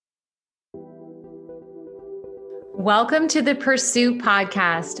Welcome to the Pursue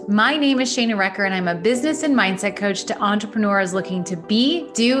Podcast. My name is Shayna Recker, and I'm a business and mindset coach to entrepreneurs looking to be,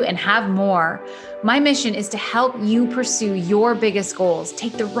 do, and have more. My mission is to help you pursue your biggest goals,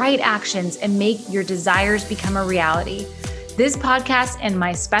 take the right actions, and make your desires become a reality. This podcast and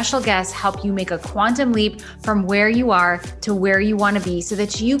my special guests help you make a quantum leap from where you are to where you want to be so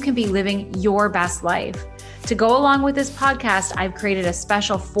that you can be living your best life. To go along with this podcast, I've created a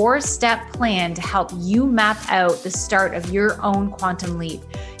special 4-step plan to help you map out the start of your own quantum leap.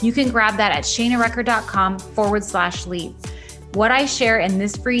 You can grab that at shaynarecker.com/leap. What I share in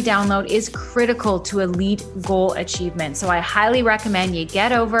this free download is critical to elite goal achievement. So I highly recommend you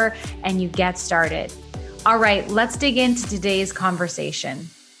get over and you get started. All right, let's dig into today's conversation.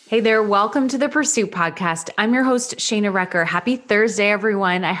 Hey there, welcome to the Pursue Podcast. I'm your host, Shayna Recker. Happy Thursday,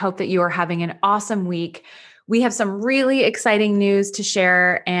 everyone. I hope that you are having an awesome week. We have some really exciting news to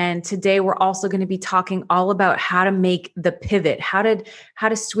share. And today we're also going to be talking all about how to make the pivot, how to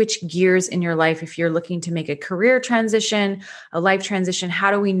switch gears in your life. If you're looking to make a career transition, a life transition,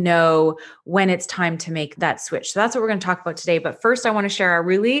 how do we know when it's time to make that switch? So that's what we're going to talk about today. But first, I want to share our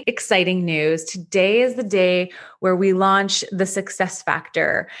really exciting news. Today is the day where we launch the Success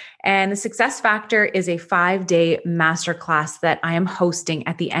Factor. And the Success Factor is a 5-day masterclass that I am hosting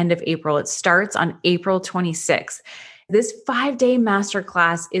at the end of April. It starts on April 26th. This 5-day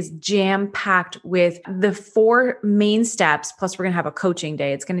masterclass is jam-packed with the 4 main steps, plus we're going to have a coaching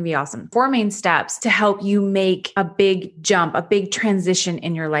day. It's going to be awesome. 4 main steps to help you make a big jump, a big transition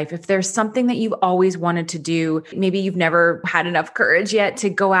in your life. If there's something that you've always wanted to do, maybe you've never had enough courage yet to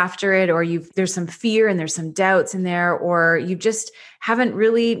go after it, or there's some fear and there's some doubts in there, or you just haven't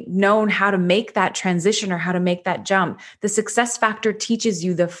really known how to make that transition or how to make that jump. The Success Factor teaches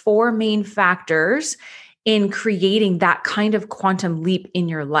you the 4 main factors in creating that kind of quantum leap in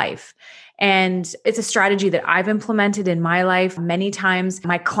your life. And it's a strategy that I've implemented in my life many times.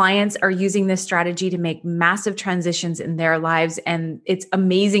 My clients are using this strategy to make massive transitions in their lives. And it's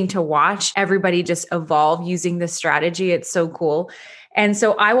amazing to watch everybody just evolve using this strategy. It's so cool. And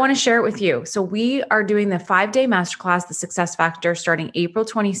so I want to share it with you. So we are doing the 5-day masterclass, the Success Factor, starting April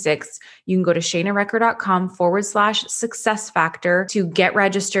 26th. You can go to shaynarecker.com/success factor to get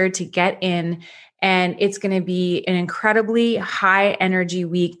registered, to get in. And it's going to be an incredibly high energy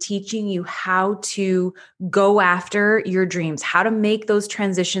week teaching you how to go after your dreams, how to make those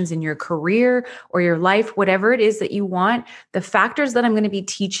transitions in your career or your life, whatever it is that you want. The factors that I'm going to be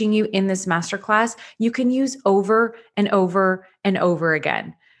teaching you in this masterclass, you can use over and over and over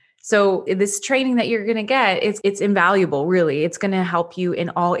again. So this training that you're going to get, it's invaluable, really. It's going to help you in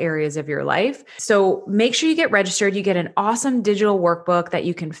all areas of your life. So make sure you get registered. You get an awesome digital workbook that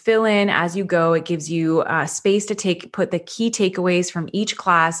you can fill in as you go. It gives you space to put the key takeaways from each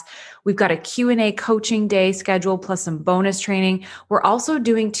class. We've got a Q&A coaching day scheduled plus some bonus training. We're also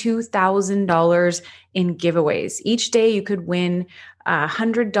doing $2,000 in giveaways. Each day you could win a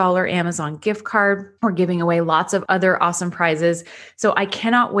 $100 Amazon gift card. We're giving away lots of other awesome prizes. So I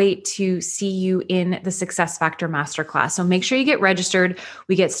cannot wait to see you in the Success Factor Masterclass. So make sure you get registered.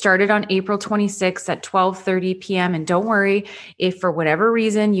 We get started on April 26th at 12:30 p.m. And don't worry, if for whatever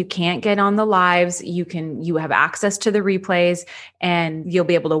reason you can't get on the lives, you have access to the replays and you'll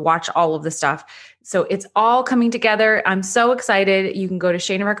be able to watch all of the stuff. So it's all coming together. I'm so excited. You can go to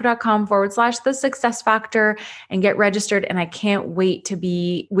shaynarecker.com/the Success Factor and get registered. And I can't wait to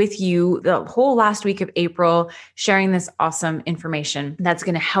be with you the whole last week of April, sharing this awesome information that's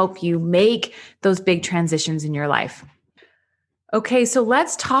going to help you make those big transitions in your life. Okay, so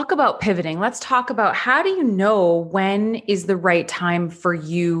let's talk about pivoting. Let's talk about how do you know when is the right time for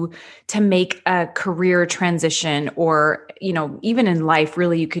you to make a career transition, or, even in life,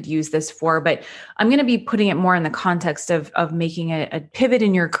 really you could use this for, but I'm going to be putting it more in the context of making a pivot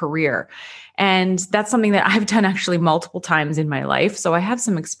in your career. And that's something that I've done actually multiple times in my life. So I have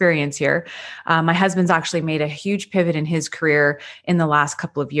some experience here. My husband's actually made a huge pivot in his career in the last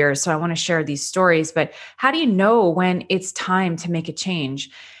couple of years. So I want to share these stories, but how do you know when it's time to make a change?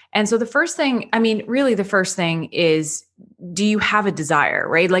 And so the first thing is, do you have a desire,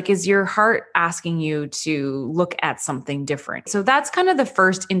 right? Like, is your heart asking you to look at something different? So that's kind of the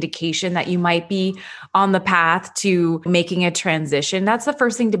first indication that you might be on the path to making a transition. That's the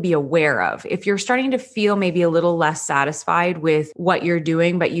first thing to be aware of. If you're starting to feel maybe a little less satisfied with what you're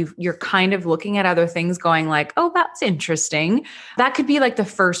doing, but you're kind of looking at other things going like, oh, that's interesting. That could be like the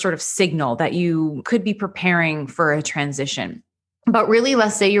first sort of signal that you could be preparing for a transition. But really,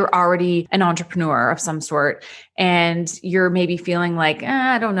 let's say you're already an entrepreneur of some sort and you're maybe feeling like,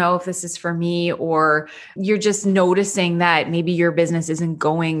 I don't know if this is for me, or you're just noticing that maybe your business isn't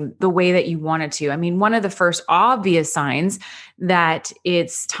going the way that you want it to. I mean, one of the first obvious signs that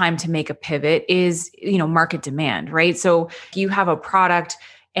it's time to make a pivot is, market demand, right? So you have a product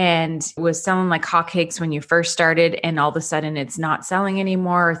and was selling like hotcakes when you first started, and all of a sudden it's not selling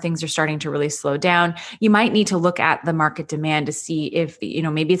anymore, or things are starting to really slow down. You might need to look at the market demand to see if,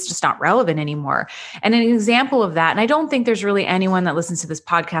 maybe it's just not relevant anymore. And an example of that, and I don't think there's really anyone that listens to this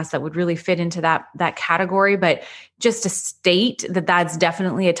podcast that would really fit into that category, but just to state that that's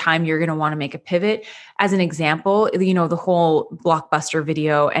definitely a time you're going to want to make a pivot. As an example, the whole Blockbuster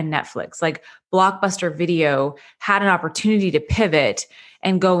Video and Netflix, like Blockbuster Video had an opportunity to pivot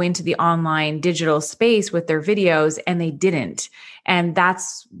and go into the online digital space with their videos, and they didn't. And that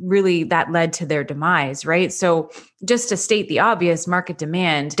led to their demise, right? So just to state the obvious, market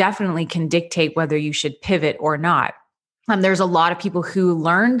demand definitely can dictate whether you should pivot or not. There's a lot of people who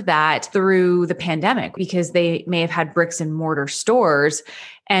learned that through the pandemic because they may have had bricks and mortar stores.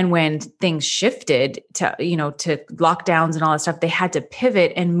 And when things shifted to lockdowns and all that stuff, they had to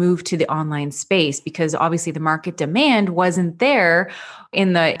pivot and move to the online space because obviously the market demand wasn't there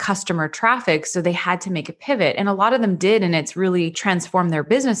in the customer traffic. So they had to make a pivot. And a lot of them did. And it's really transformed their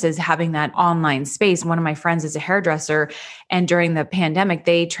businesses having that online space. One of my friends is a hairdresser. And during the pandemic,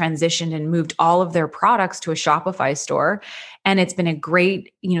 they transitioned and moved all of their products to a Shopify store. And it's been a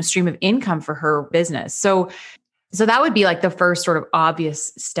great, stream of income for her business. So that would be like the first sort of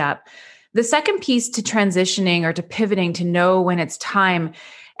obvious step. The second piece to transitioning or to pivoting to know when it's time,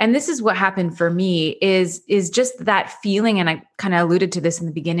 and this is what happened for me, is just that feeling, and I kind of alluded to this in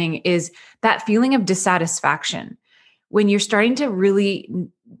the beginning, is that feeling of dissatisfaction when you're starting to really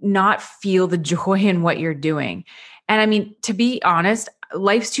not feel the joy in what you're doing. And I mean, to be honest,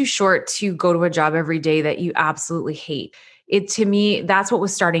 life's too short to go to a job every day that you absolutely hate. To me, that's what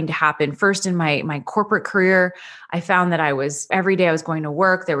was starting to happen. First in my corporate career, I found that every day I was going to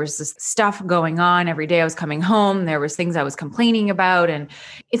work. There was this stuff going on. Every day I was coming home. There was things I was complaining about. And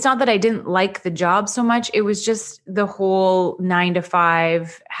it's not that I didn't like the job so much. It was just the whole 9 to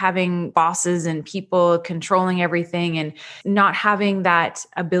 5, having bosses and people controlling everything and not having that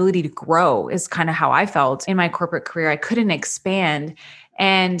ability to grow is kind of how I felt in my corporate career. I couldn't expand.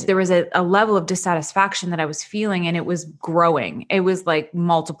 And there was a level of dissatisfaction that I was feeling, and it was growing. It was like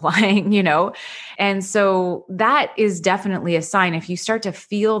multiplying, And so that is definitely a sign. If you start to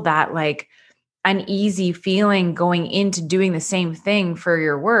feel that like uneasy feeling going into doing the same thing for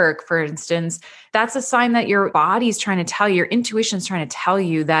your work, for instance, that's a sign that your body's trying to tell you, your intuition's trying to tell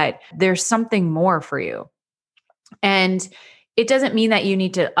you that there's something more for you. And it doesn't mean that you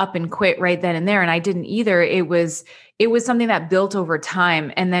need to up and quit right then and there. And I didn't either. It was something that built over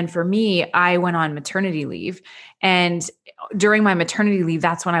time. And then for me, I went on maternity leave. And during my maternity leave,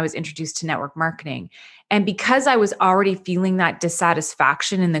 that's when I was introduced to network marketing. And because I was already feeling that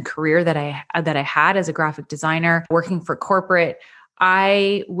dissatisfaction in the career that I had as a graphic designer, working for corporate,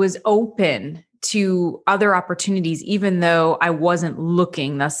 I was open to other opportunities, even though I wasn't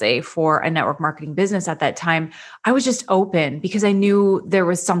looking, let's say, for a network marketing business at that time. I was just open because I knew there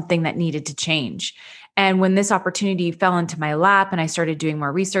was something that needed to change. And when this opportunity fell into my lap and I started doing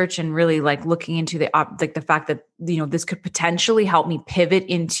more research and really like looking into the fact that, this could potentially help me pivot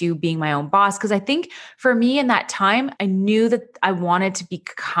into being my own boss. Cause I think for me in that time, I knew that I wanted to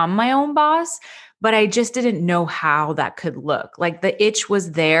become my own boss, but I just didn't know how that could look. Like the itch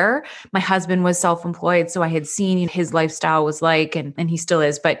was there. My husband was self-employed. So I had seen his lifestyle was like, and he still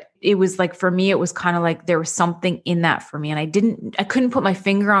is, but it was like, for me, it was kind of like there was something in that for me. And I couldn't put my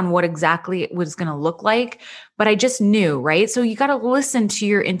finger on what exactly it was going to look like, but I just knew, right? So you got to listen to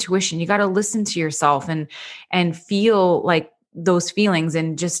your intuition. You got to listen to yourself and feel like those feelings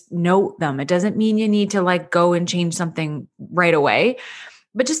and just note them. It doesn't mean you need to like go and change something right away,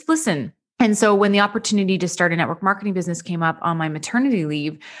 but just listen. And so when the opportunity to start a network marketing business came up on my maternity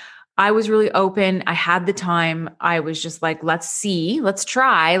leave, I was really open. I had the time. I was just like, let's see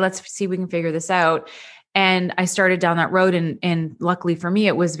if we can figure this out. And I started down that road. And luckily for me,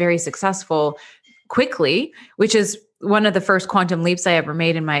 it was very successful quickly, which is one of the first quantum leaps I ever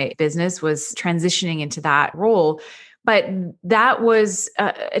made in my business, was transitioning into that role. But that was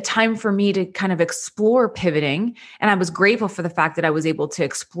a time for me to kind of explore pivoting. And I was grateful for the fact that I was able to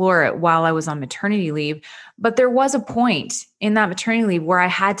explore it while I was on maternity leave. But there was a point in that maternity leave where I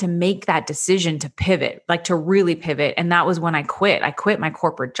had to make that decision to pivot, like to really pivot. And that was when I quit. I quit my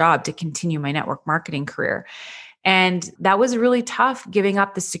corporate job to continue my network marketing career. And that was really tough, giving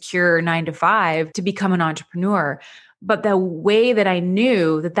up the secure 9 to 5 to become an entrepreneur. But the way that I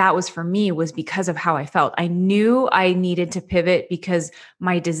knew that that was for me was because of how I felt. I knew I needed to pivot because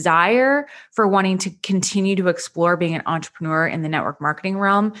my desire for wanting to continue to explore being an entrepreneur in the network marketing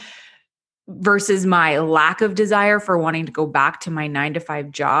realm versus my lack of desire for wanting to go back to my 9 to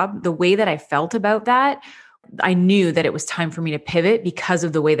 5 job, the way that I felt about that, I knew that it was time for me to pivot because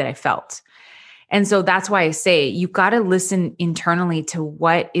of the way that I felt. And so that's why I say you've got to listen internally to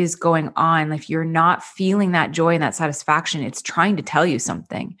what is going on. If you're not feeling that joy and that satisfaction, it's trying to tell you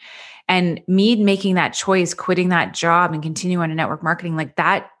something. And me making that choice, quitting that job and continuing on network marketing, like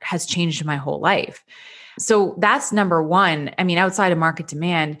that has changed my whole life. So that's number one. I mean, outside of market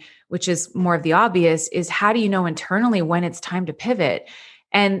demand, which is more of the obvious, is how do you know internally when it's time to pivot?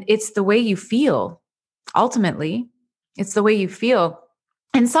 And it's the way you feel. Ultimately, it's the way you feel.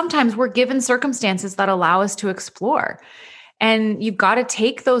 And sometimes we're given circumstances that allow us to explore. And you've got to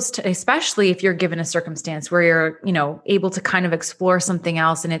take those, especially if you're given a circumstance where you're, able to kind of explore something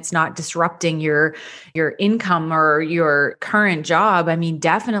else and it's not disrupting your income or your current job. I mean,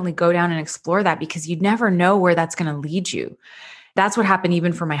 definitely go down and explore that because you never know where that's going to lead you. That's what happened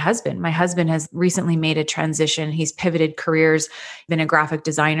even for my husband. My husband has recently made a transition. He's pivoted careers, been a graphic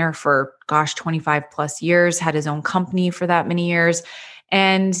designer for, 25 plus years, had his own company for that many years.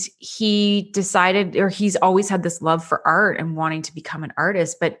 And he decided, or he's always had this love for art and wanting to become an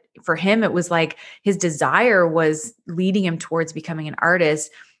artist. But for him, it was like his desire was leading him towards becoming an artist.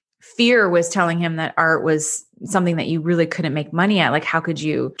 Fear was telling him that art was something that you really couldn't make money at. Like, how could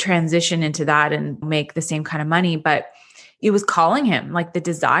you transition into that and make the same kind of money? But it was calling him, like the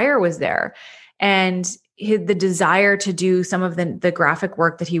desire was there. And the desire to do some of the graphic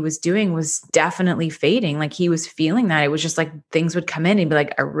work that he was doing was definitely fading. Like he was feeling that. It was just like things would come in and be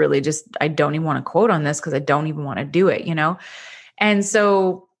like, I don't even want to quote on this because I don't even want to do it, And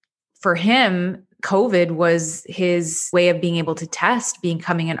so for him, COVID was his way of being able to test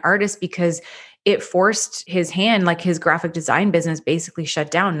becoming an artist because it forced his hand, like his graphic design business basically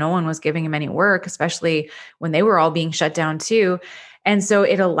shut down. No one was giving him any work, especially when they were all being shut down too. And so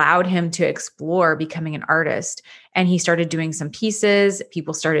it allowed him to explore becoming an artist. And he started doing some pieces.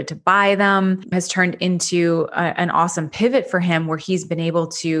 People started to buy them. Has turned into an awesome pivot for him where he's been able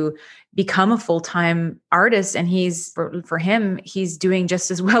to become a full-time artist. And for him, he's doing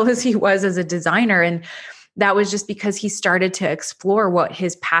just as well as he was as a designer. And that was just because he started to explore what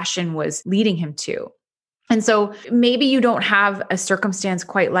his passion was leading him to. And so maybe you don't have a circumstance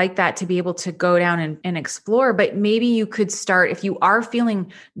quite like that to be able to go down and explore, but maybe you could start, if you are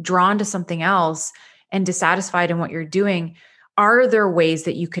feeling drawn to something else and dissatisfied in what you're doing, are there ways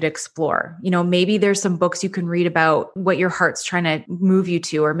that you could explore? Maybe there's some books you can read about what your heart's trying to move you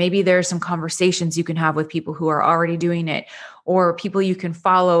to, or maybe there's some conversations you can have with people who are already doing it, or people you can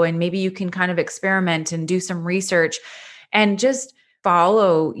follow, and maybe you can kind of experiment and do some research and just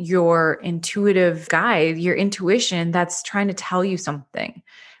follow your intuitive guide, your intuition that's trying to tell you something.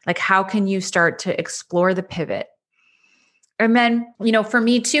 Like, how can you start to explore the pivot? And then, for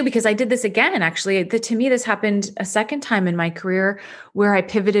me too, because I did this again, actually, to me, this happened a second time in my career where I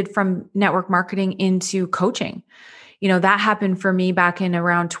pivoted from network marketing into coaching. That happened for me back in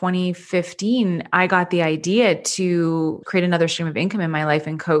around 2015. I got the idea to create another stream of income in my life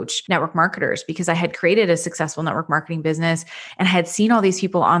and coach network marketers because I had created a successful network marketing business and had seen all these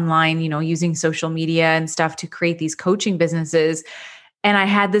people online, using social media and stuff to create these coaching businesses. And I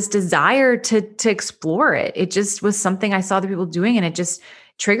had this desire to explore it. It just was something I saw the people doing and it just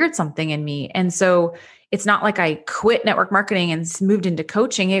triggered something in me. And so it's not like I quit network marketing and moved into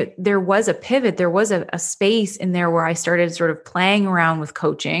coaching. There was a pivot. There was a space in there where I started sort of playing around with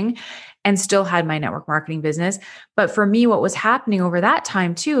coaching and still had my network marketing business. But for me, what was happening over that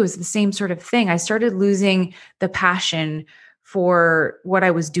time too is the same sort of thing. I started losing the passion for what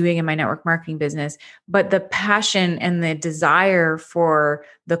I was doing in my network marketing business, but the passion and the desire for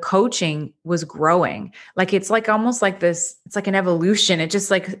the coaching was growing. Like, it's like almost like this, it's like an evolution.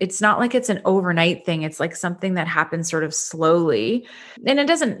 It's not like it's an overnight thing. It's like something that happens sort of slowly. And it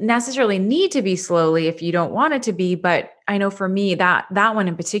doesn't necessarily need to be slowly if you don't want it to be. But I know for me that one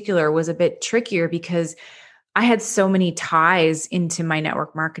in particular was a bit trickier because I had so many ties into my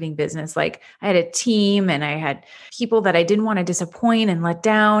network marketing business. Like, I had a team and I had people that I didn't want to disappoint and let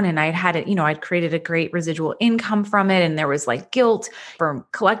down. And I'd created a great residual income from it. And there was like guilt from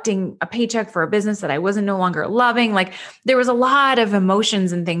collecting a paycheck for a business that I wasn't no longer loving. Like, there was a lot of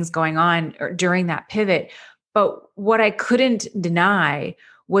emotions and things going on during that pivot. But what I couldn't deny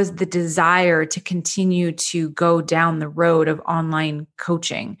was the desire to continue to go down the road of online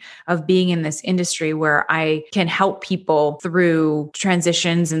coaching, of being in this industry where I can help people through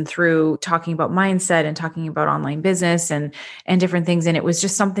transitions and through talking about mindset and talking about online business and different things. And it was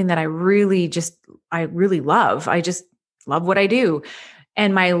just something that I really love. I just love what I do.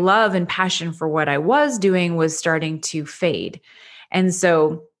 And my love and passion for what I was doing was starting to fade. And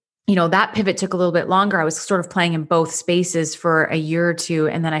so, that pivot took a little bit longer. I was sort of playing in both spaces for a year or two.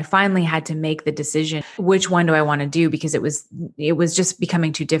 And then I finally had to make the decision, which one do I want to do? Because it was just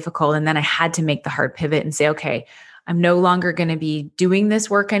becoming too difficult. And then I had to make the hard pivot and say, okay, I'm no longer going to be doing this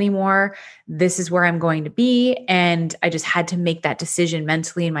work anymore. This is where I'm going to be. And I just had to make that decision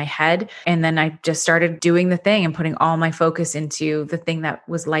mentally in my head. And then I just started doing the thing and putting all my focus into the thing that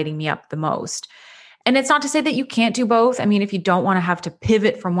was lighting me up the most. And it's not to say that you can't do both. I mean, if you don't want to have to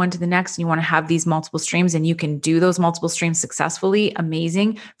pivot from one to the next and you want to have these multiple streams and you can do those multiple streams successfully,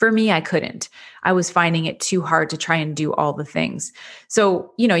 amazing. For me, I couldn't. I was finding it too hard to try and do all the things.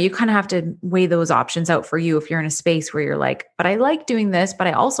 So, you kind of have to weigh those options out for you if you're in a space where you're like, but I like doing this, but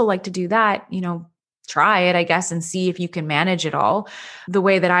I also like to do that, try it, I guess, and see if you can manage it all. The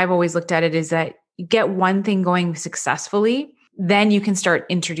way that I've always looked at it is that you get one thing going successfully, then you can start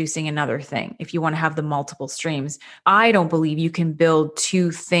introducing another thing if you want to have the multiple streams. I don't believe you can build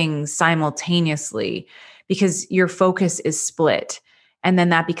two things simultaneously because your focus is split. And then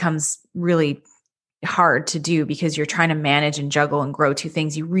that becomes really hard to do because you're trying to manage and juggle and grow two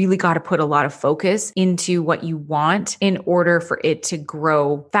things. You really got to put a lot of focus into what you want in order for it to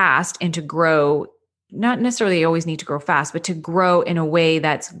grow fast and to grow. Not necessarily you always need to grow fast, but to grow in a way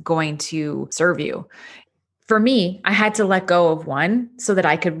that's going to serve you. For me, I had to let go of one so that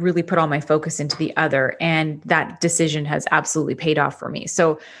I could really put all my focus into the other. And that decision has absolutely paid off for me.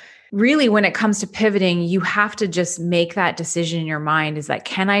 So really, when it comes to pivoting, you have to just make that decision in your mind is that,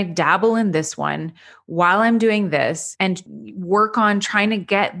 can I dabble in this one while I'm doing this and work on trying to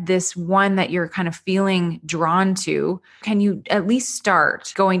get this one that you're kind of feeling drawn to? Can you at least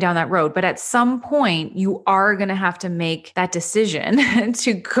start going down that road? But at some point, you are going to have to make that decision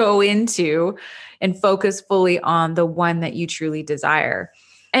to go into and focus fully on the one that you truly desire.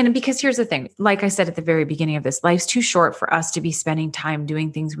 And because here's the thing, like I said at the very beginning of this, life's too short for us to be spending time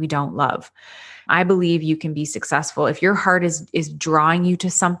doing things we don't love. I believe you can be successful. If your heart is drawing you to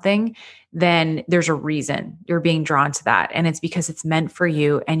something, then there's a reason you're being drawn to that. And it's because it's meant for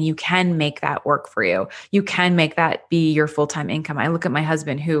you and you can make that work for you. You can make that be your full-time income. I look at my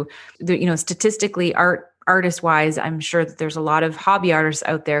husband who, statistically, artist wise, I'm sure that there's a lot of hobby artists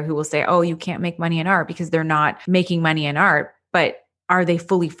out there who will say, oh, you can't make money in art because they're not making money in art. But are they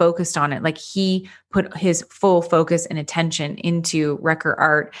fully focused on it? Like, he put his full focus and attention into record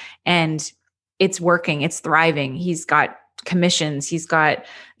art and it's working, it's thriving. He's got commissions.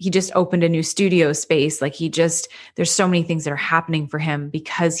 He just opened a new studio space. There's so many things that are happening for him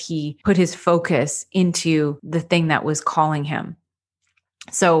because he put his focus into the thing that was calling him.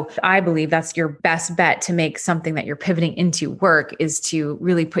 So I believe that's your best bet to make something that you're pivoting into work, is to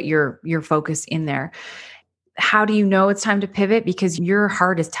really put your focus in there. How do you know it's time to pivot? Because your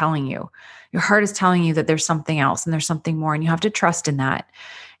heart is telling you. Your heart is telling you that there's something else and there's something more, and you have to trust in that.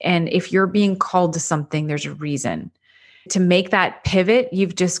 And if you're being called to something, there's a reason. To make that pivot,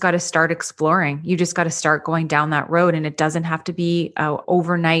 you've just got to start exploring. You just got to start going down that road, and it doesn't have to be an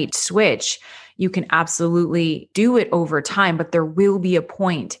overnight switch. You can absolutely do it over time, but there will be a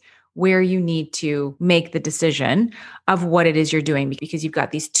point where you need to make the decision of what it is you're doing, because you've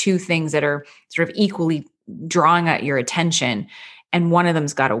got these two things that are sort of equally drawing at your attention, and one of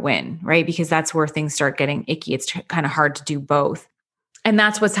them's got to win, right? Because that's where things start getting icky. It's kind of hard to do both. And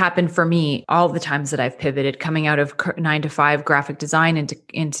that's what's happened for me all the times that I've pivoted, coming out of 9-to-5 graphic design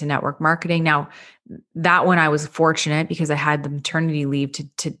into network marketing. Now, that one I was fortunate because I had the maternity leave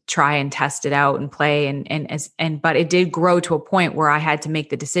to try and test it out and play. But it did grow to a point where I had to make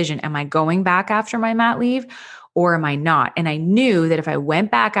the decision: am I going back after my mat leave, or am I not? And I knew that if I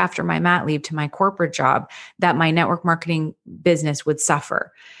went back after my mat leave to my corporate job, that my network marketing business would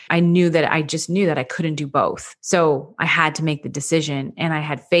suffer. I just knew that I couldn't do both. So I had to make the decision, and I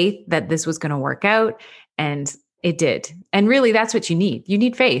had faith that this was going to work out, and it did. And really, that's what you need. You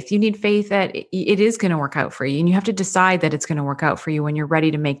need faith. You need faith that it is going to work out for you. And you have to decide that it's going to work out for you when you're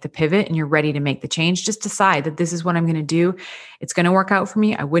ready to make the pivot and you're ready to make the change. Just decide that this is what I'm going to do. It's going to work out for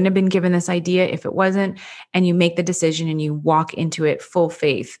me. I wouldn't have been given this idea if it wasn't. And you make the decision and you walk into it full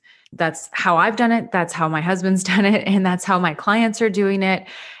faith. That's how I've done it. That's how my husband's done it. And that's how my clients are doing it.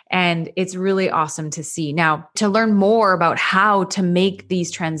 And it's really awesome to see. Now, to learn more about how to make these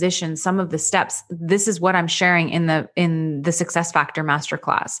transitions, some of the steps, this is what I'm sharing in the Success Factor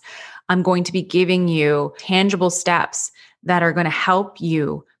Masterclass. I'm going to be giving you tangible steps that are going to help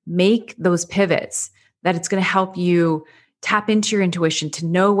you make those pivots, that it's going to help you tap into your intuition to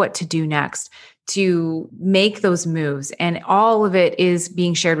know what to do next, to make those moves. And all of it is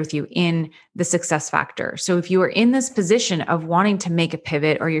being shared with you in the Success Factor. So if you are in this position of wanting to make a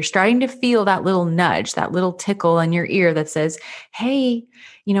pivot, or you're starting to feel that little nudge, that little tickle in your ear that says, hey,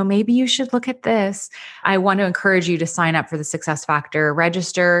 maybe you should look at this, I want to encourage you to sign up for the Success Factor,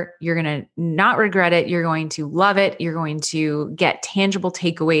 register. You're going to not regret it. You're going to love it. You're going to get tangible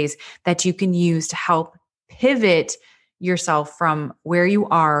takeaways that you can use to help pivot yourself from where you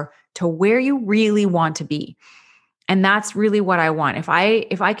are to where you really want to be. And that's really what I want. If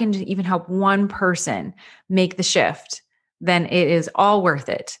I can even help one person make the shift, then it is all worth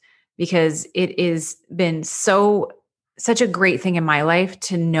it, because it has been such a great thing in my life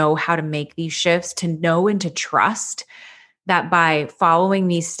to know how to make these shifts, to know and to trust that by following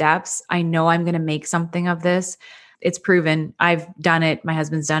these steps, I know I'm going to make something of this. It's proven. I've done it. My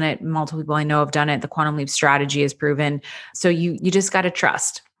husband's done it. Multiple people I know have done it. The Quantum Leap strategy is proven. So you just got to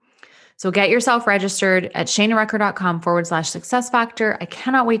trust. So get yourself registered at shanerucker.com/success factor. I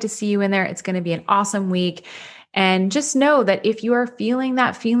cannot wait to see you in there. It's going to be an awesome week. And just know that if you are feeling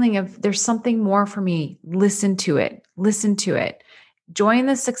that feeling of there's something more for me, listen to it. Listen to it. Join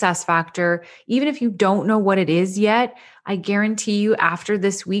the Success Factor. Even if you don't know what it is yet, I guarantee you after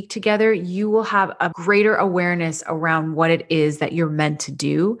this week together, you will have a greater awareness around what it is that you're meant to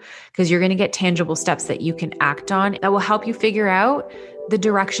do, because you're going to get tangible steps that you can act on that will help you figure out the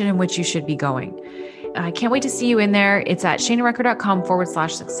direction in which you should be going. I can't wait to see you in there. It's at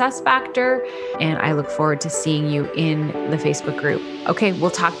shanerucker.com/success factor. And I look forward to seeing you in the Facebook group. Okay,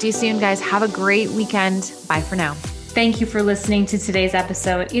 we'll talk to you soon, guys. Have a great weekend. Bye for now. Thank you for listening to today's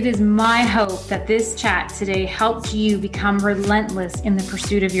episode. It is my hope that this chat today helped you become relentless in the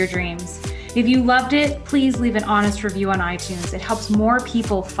pursuit of your dreams. If you loved it, please leave an honest review on iTunes. It helps more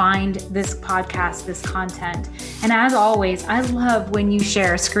people find this podcast, this content. And as always, I love when you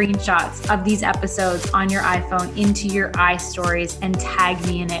share screenshots of these episodes on your iPhone into your iStories and tag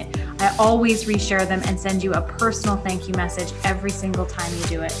me in it. I always reshare them and send you a personal thank you message every single time you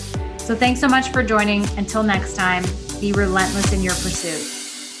do it. So thanks so much for joining. Until next time, be relentless in your pursuit.